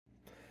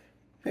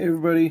Hey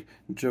everybody,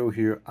 Joe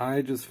here.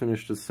 I just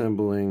finished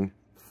assembling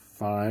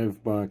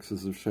 5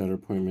 boxes of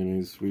Shatterpoint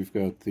minis. We've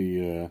got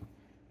the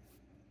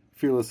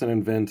Fearless and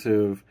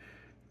Inventive,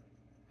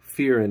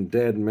 Fear and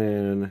Dead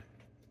Man,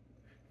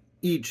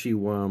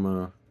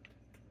 Ichiwama,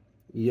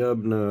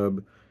 Yub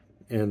Nub,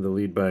 and the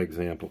Lead by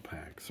Example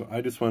pack. So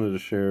I just wanted to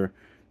share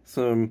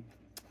some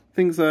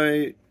things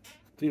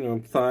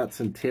thoughts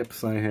and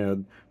tips I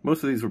had.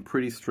 Most of these were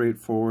pretty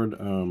straightforward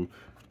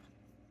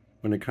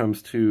when it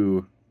comes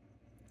to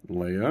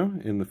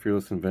Leia in the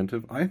Fearless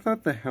Inventive. I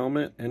thought the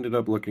helmet ended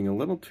up looking a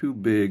little too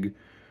big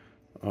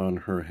on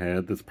her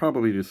head. That's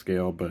probably to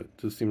scale, but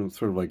just seemed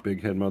sort of like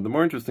big head mode. The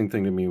more interesting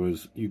thing to me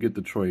was you get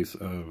the choice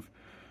of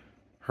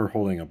her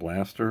holding a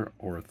blaster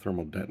or a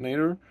thermal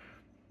detonator.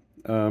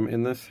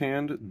 In this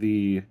hand,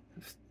 the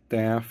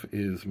staff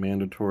is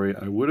mandatory.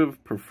 I would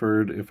have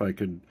preferred if I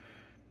could,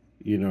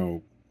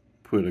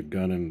 put a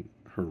gun in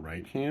her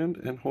right hand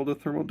and hold a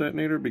thermal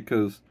detonator,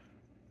 because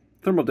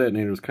thermal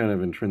detonator is kind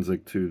of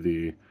intrinsic to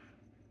the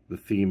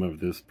theme of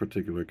this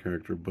particular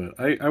character, but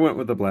I went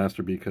with the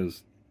blaster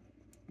because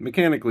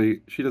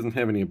mechanically she doesn't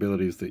have any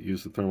abilities that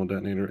use the thermal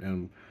detonator,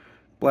 and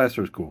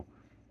blaster is cool.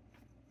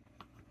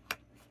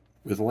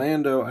 With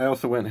Lando, I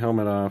also went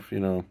helmet off,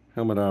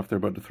 helmet off, they're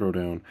about to throw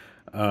down.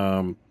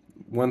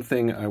 One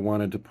thing I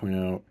wanted to point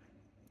out,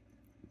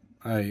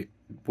 I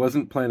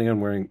wasn't planning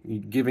on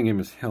giving him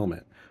his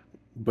helmet,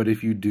 but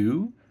if you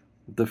do,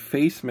 the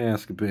face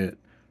mask bit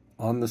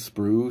on the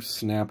sprue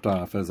snapped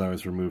off as I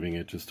was removing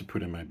it just to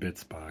put in my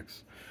bits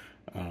box.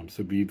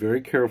 So be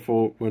very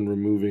careful when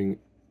removing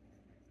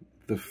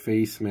the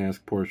face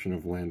mask portion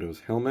of Lando's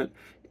helmet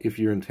if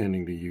you're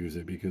intending to use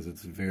it, because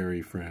it's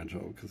very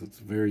fragile, because it's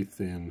very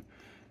thin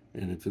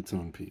and it's its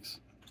own piece.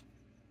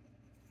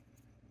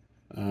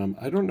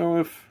 I don't know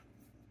if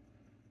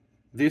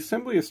the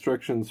assembly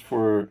instructions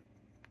for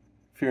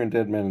Fear and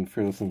Dead Man and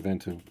Fearless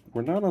Inventive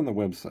were not on the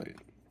website,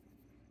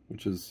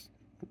 which is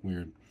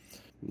weird.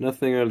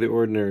 Nothing out of the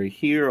ordinary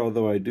here,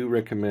 although I do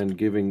recommend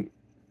giving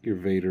your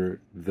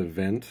Vader the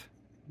vent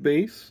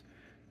base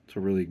to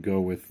really go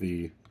with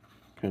the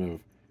kind of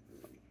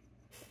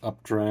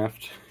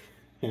updraft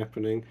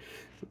happening.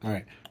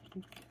 Alright.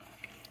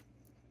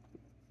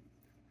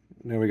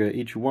 Now we got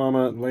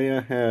Ichiwama.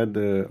 Leia had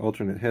the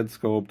alternate head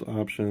sculpt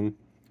option.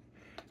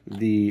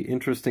 The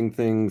interesting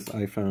things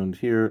I found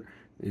here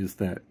is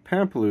that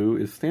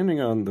Papalu is standing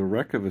on the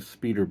wreck of a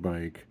speeder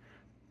bike,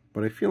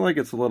 but I feel like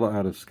it's a little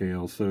out of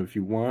scale, so if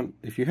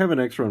you have an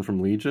extra one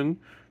from Legion,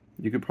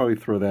 you could probably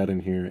throw that in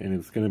here, and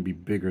it's going to be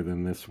bigger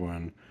than this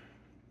one,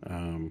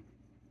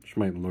 which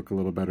might look a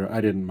little better. I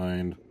didn't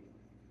mind,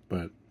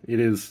 but it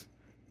is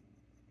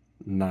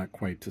not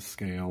quite to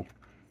scale.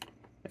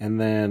 And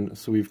then,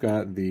 so we've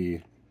got the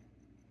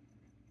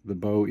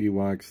Bow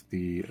Ewoks,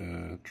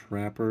 the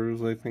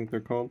Trappers, I think they're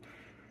called.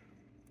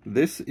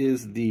 This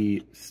is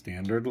the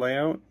standard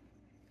layout.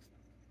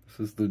 This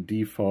is the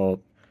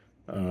default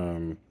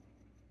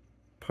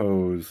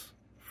pose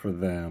for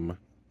them,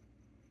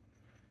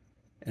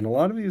 and a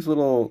lot of these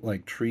little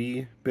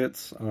tree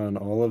bits on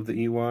all of the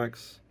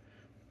Ewoks,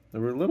 they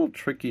were a little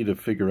tricky to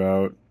figure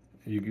out.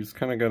 You just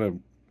kind of gotta,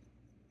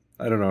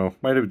 I don't know,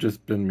 might have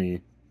just been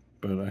me,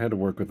 but I had to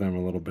work with them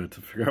a little bit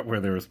to figure out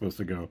where they were supposed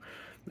to go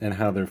and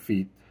how their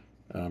feet.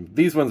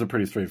 These ones are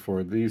pretty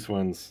straightforward. These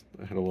ones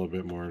I had a little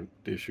bit more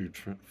issue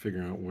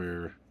figuring out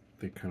where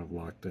they kind of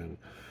locked in.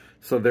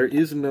 So there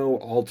is no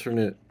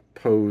alternate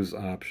pose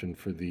option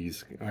for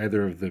these,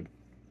 either of the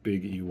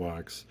big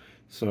Ewoks,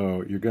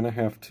 so you're gonna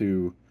have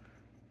to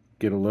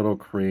get a little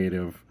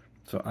creative.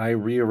 So I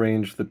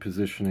rearranged the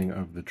positioning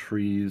of the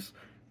trees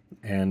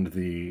and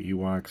the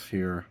Ewoks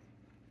here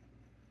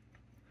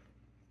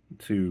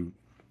to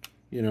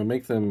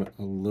make them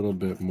a little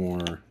bit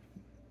more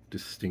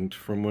distinct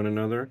from one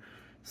another.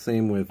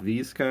 Same with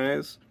these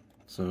guys.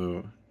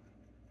 So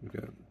we've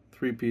got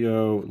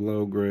 3PO,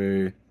 Low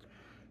Gray,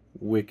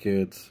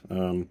 Wicket.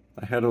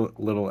 I had a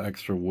little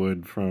extra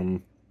wood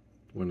from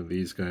one of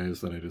these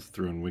guys that I just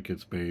threw in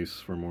Wicket's base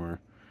for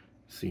more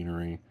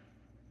scenery.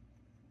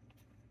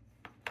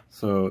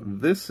 So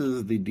this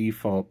is the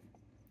default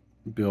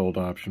build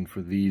option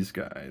for these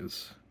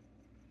guys.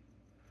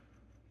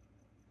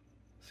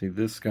 See,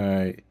 this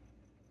guy,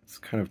 it's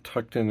kind of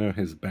tucked into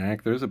his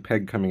back. There's a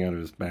peg coming out of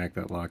his back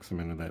that locks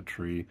him into that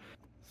tree.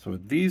 So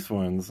with these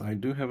ones, I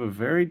do have a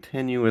very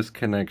tenuous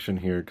connection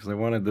here, because I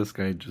wanted this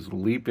guy just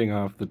leaping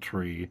off the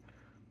tree.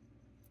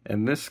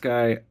 And this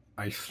guy,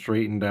 I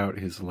straightened out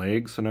his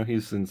legs, so now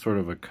he's in sort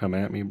of a come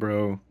at me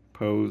bro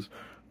pose,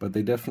 but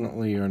they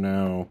definitely are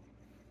now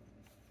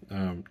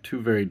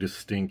two very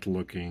distinct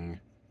looking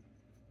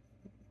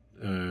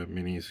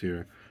minis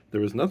here.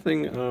 There was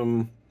nothing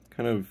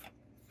kind of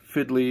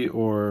fiddly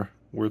or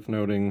worth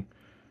noting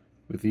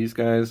with these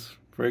guys.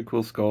 Very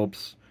cool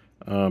sculpts.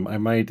 I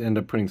might end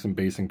up putting some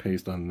basing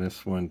paste on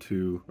this one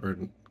too, or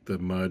the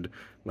mud.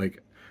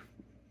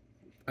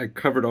 I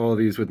covered all of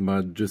these with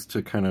mud just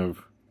to kind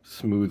of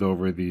smooth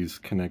over these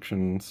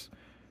connections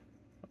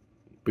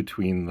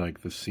between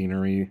the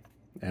scenery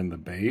and the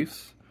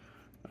base.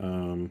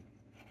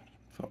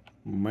 So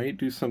Might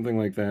do something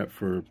like that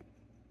for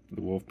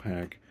the wolf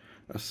pack.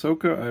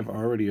 Ahsoka I've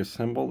already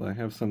assembled. I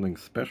have something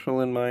special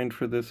in mind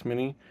for this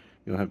mini.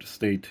 You'll have to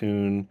stay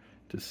tuned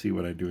to see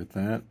what I do with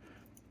that.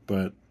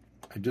 But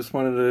I just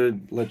wanted to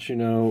let you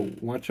know,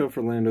 watch out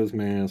for Lando's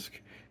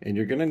mask, and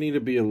you're going to need to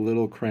be a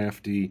little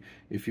crafty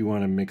if you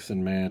want to mix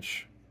and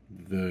match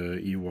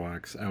the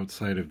Ewoks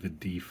outside of the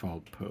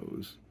default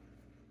pose.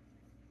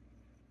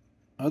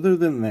 Other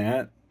than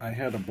that, I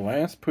had a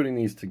blast putting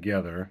these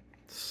together.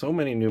 So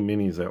many new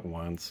minis at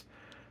once.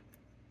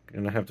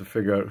 Gonna have to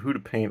figure out who to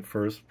paint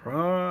first.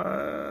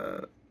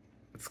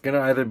 It's gonna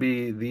either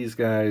be these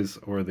guys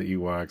or the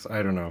Ewoks.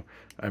 I don't know.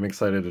 I'm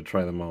excited to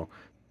try them all.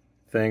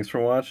 Thanks for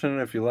watching.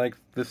 If you like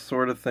this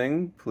sort of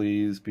thing,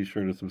 please be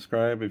sure to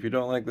subscribe. If you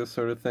don't like this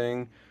sort of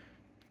thing,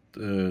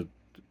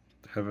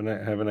 have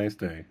a nice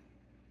day.